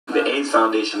the AIDS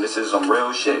Foundation, this is some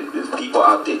real shit. There's people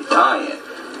out there dying.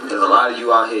 There's a lot of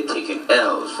you out here taking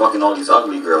L's, fucking all these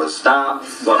ugly girls. Stop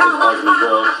fucking ugly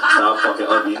girls. Stop fucking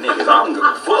ugly niggas. I don't give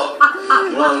a fuck.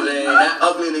 You know what I'm saying? That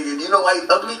ugly nigga, you know why he's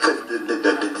ugly? Because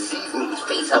the disease in his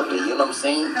face ugly. You know what I'm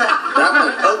saying? That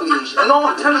man ugly as shit. No,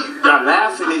 I'm telling you, y'all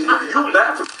laughing. You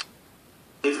laughing.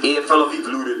 His ear fell off, he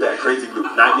glued it back. Crazy glue.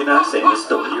 Now you're not saying the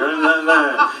story. You're not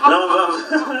lying.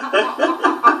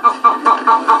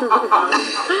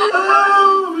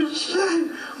 Oh,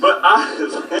 shit. But I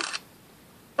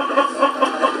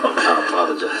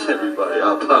apologize, everybody. I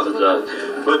apologize.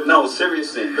 But no,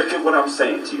 seriously, look at what I'm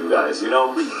saying to you guys, you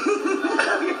know?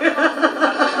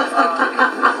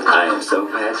 I am so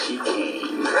glad she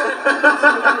came.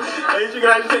 Hey, you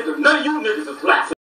guys think none of you niggas is black.